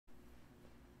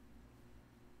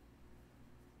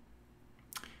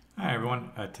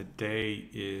everyone. Today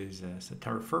is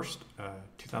September 1st,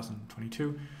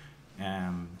 2022.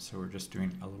 So we're just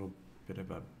doing a little bit of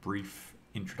a brief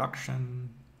introduction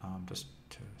just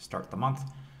to start the month.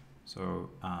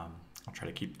 So I'll try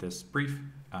to keep this brief.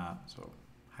 Hi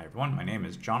everyone, my name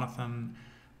is Jonathan.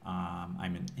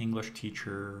 I'm an English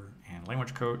teacher and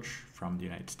language coach from the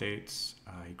United States.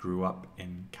 I grew up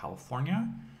in California.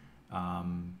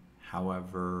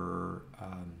 However,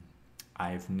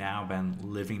 I've now been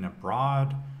living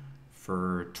abroad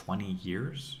for 20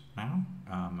 years now.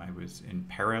 I was in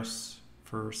Paris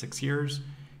for 6 years,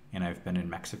 and I've been in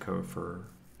Mexico for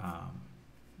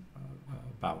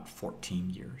about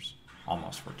 14 years,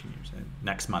 almost 14 years. And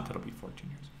next month it'll be 14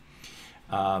 years.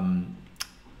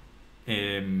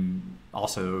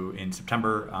 Also in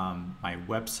September, my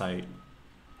website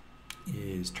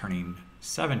is turning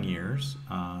 7 years,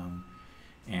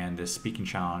 and the speaking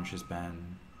challenge has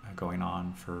been going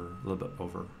on for a little bit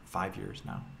over 5 years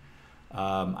now.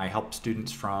 I help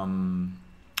students from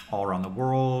all around the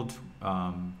world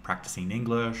practicing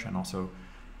English and also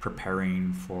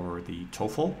preparing for the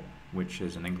TOEFL, which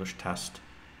is an English test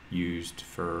used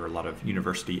for a lot of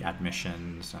university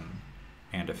admissions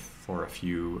and for a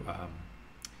few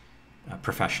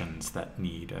professions that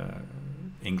need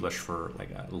English for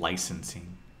like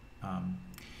licensing.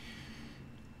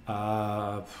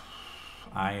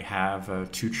 I have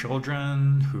 2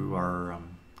 children who are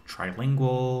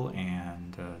trilingual,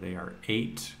 and they are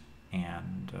 8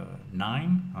 and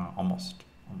 9, almost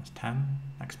 10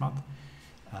 next month.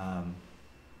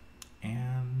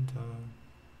 In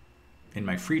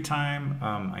my free time,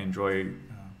 I enjoy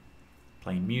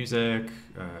playing music,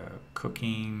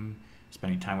 cooking,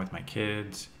 spending time with my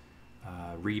kids,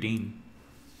 reading,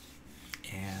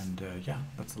 and yeah,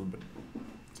 that's a little bit.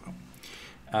 So,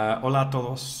 hola a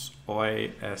todos.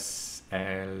 Hoy es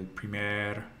el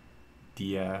primer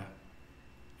día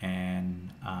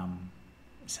en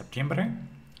septiembre.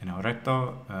 En el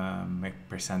reto me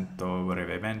presento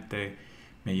brevemente.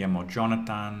 Me llamo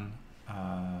Jonathan,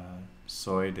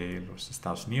 soy de los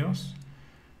Estados Unidos.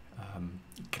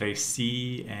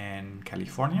 Crecí en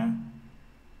California,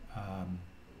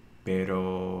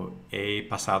 pero he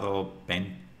pasado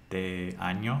 20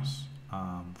 años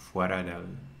fuera del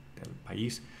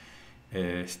país.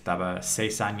 Estaba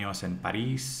 6 años en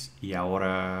París y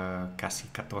ahora casi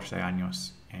 14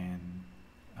 años en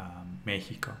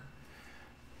México.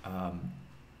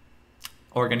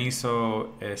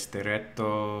 Organizo este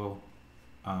reto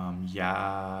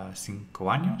ya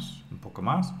 5 años, un poco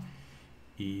más,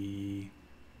 y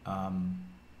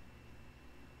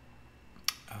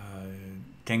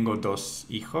tengo 2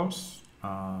 hijos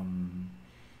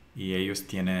y ellos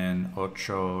tienen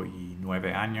 8 y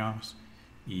 9 años.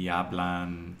 Y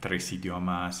hablan 3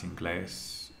 idiomas: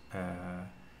 inglés,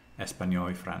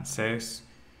 español y francés.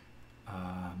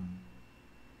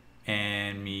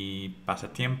 En mi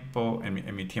pasatiempo,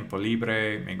 en mi tiempo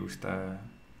libre, me gusta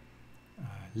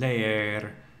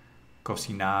leer,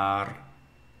 cocinar,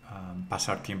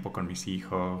 pasar tiempo con mis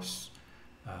hijos,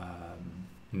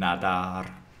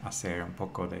 nadar, hacer un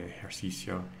poco de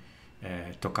ejercicio,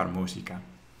 tocar música.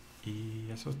 Y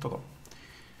eso es todo.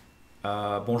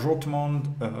 Bonjour tout le monde,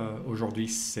 aujourd'hui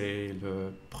c'est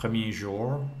le premier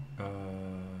jour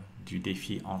du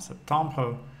défi en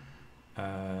septembre.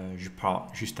 Je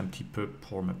parle juste un petit peu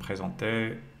pour me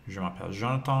présenter. Je m'appelle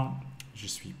Jonathan, je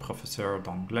suis professeur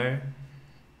d'anglais.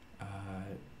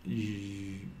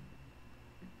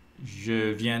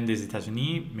 Je viens des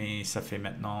États-Unis, mais ça fait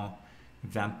maintenant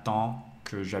 20 ans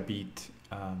que j'habite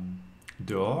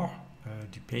dehors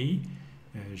du pays.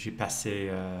 J'ai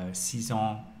passé 6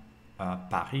 ans à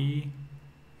Paris.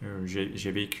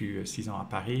 J'ai vécu 6 ans à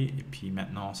Paris, et puis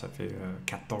maintenant ça fait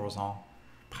 14 ans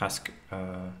presque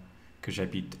que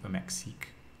j'habite au Mexique.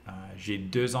 J'ai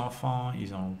 2 enfants,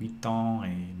 ils ont 8 ans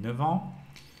et 9 ans.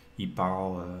 Ils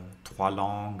parlent 3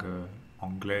 langues,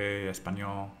 anglais,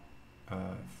 espagnol,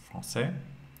 français.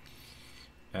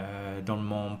 Dans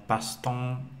mon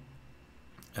passe-temps,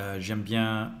 j'aime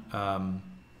bien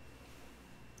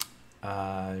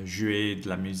jouer de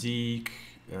la musique,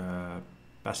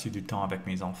 passer du temps avec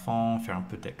mes enfants, faire un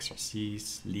peu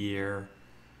d'exercice, lire,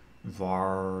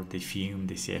 voir des films,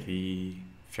 des séries,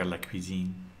 faire la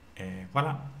cuisine.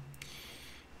 Voilà.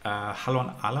 Hallo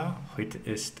an alle, heute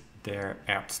ist der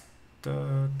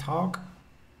Ärztetag.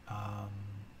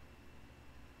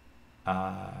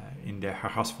 In der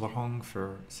Herausforderung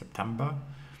für September.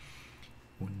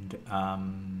 Und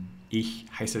ich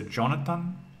heiße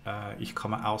Jonathan. Ich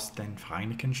komme aus den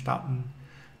Vereinigten Staaten,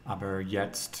 aber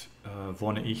jetzt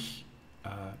wohne ich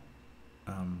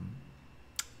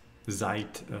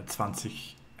seit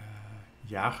 20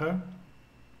 Jahre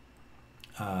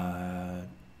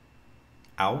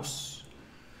aus.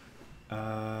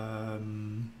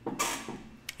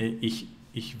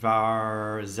 Ich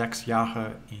war 6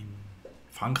 Jahre in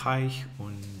Frankreich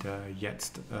und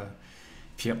jetzt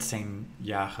 14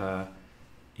 Jahre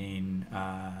in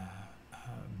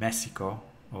Mexiko.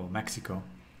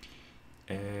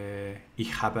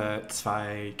 Ich habe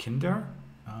 2 Kinder.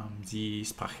 Sie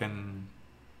sprechen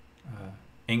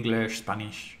Englisch,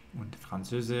 Spanisch und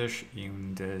Französisch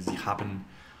und sie haben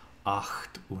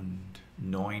 8 und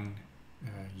 9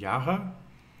 Jahre.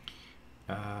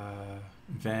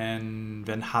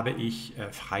 Wenn habe ich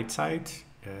Freizeit,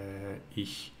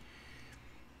 ich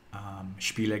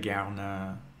spiele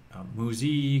gerne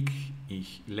Musik,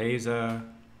 ich lese,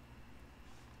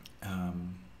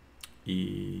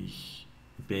 ich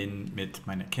bin mit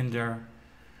meinen Kindern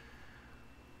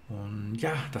und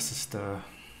ja, das ist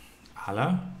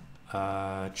alle.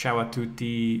 Ciao a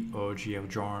tutti, oggi è un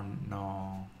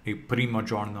giorno, il primo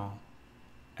giorno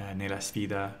nella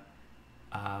sfida.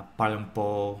 Parlo un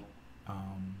po'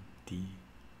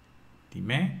 di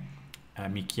me.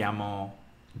 Mi chiamo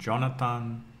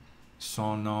Jonathan,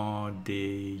 sono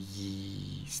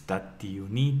degli Stati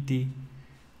Uniti,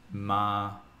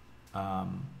 ma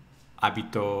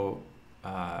abito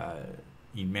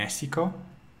in Messico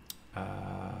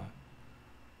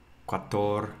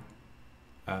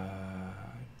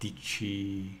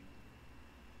 14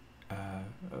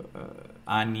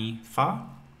 anni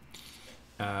fa.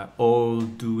 Ho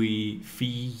 2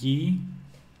 figli,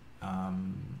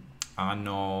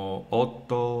 hanno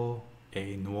 8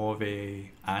 e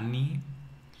 9 anni.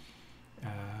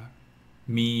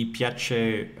 Mi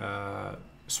piace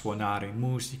suonare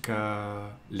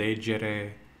musica,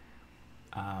 leggere,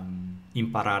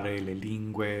 imparare le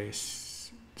lingue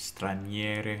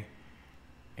straniere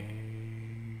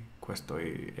e questo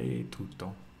è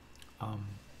tutto.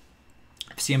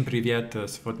 Всем привет!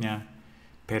 Сегодня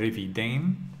первый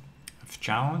день в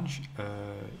challenge.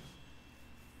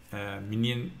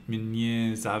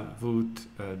 Меня зовут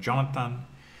Джонатан.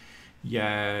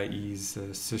 Я из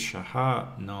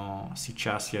США, но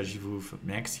сейчас я живу в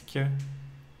Мексике.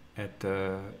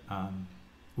 Это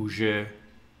уже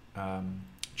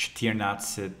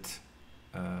 14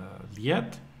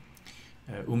 лет.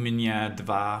 У меня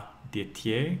 2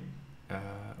 детей.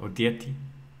 Дети.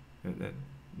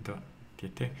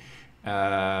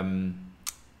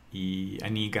 И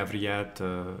они говорят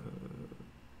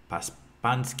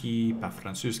по-испански,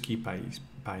 по-французски,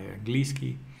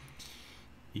 по-английски.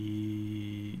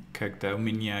 И когда у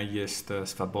меня есть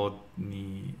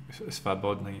свободное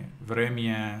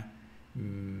время,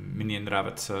 мне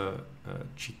нравится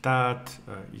читать,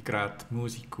 играть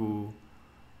музыку,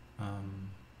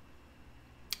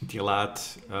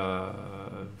 делать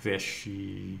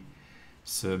вещи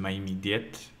с моими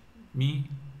детьми.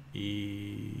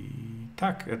 И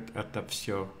так, это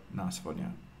все на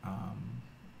сегодня.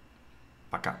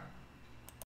 Пока.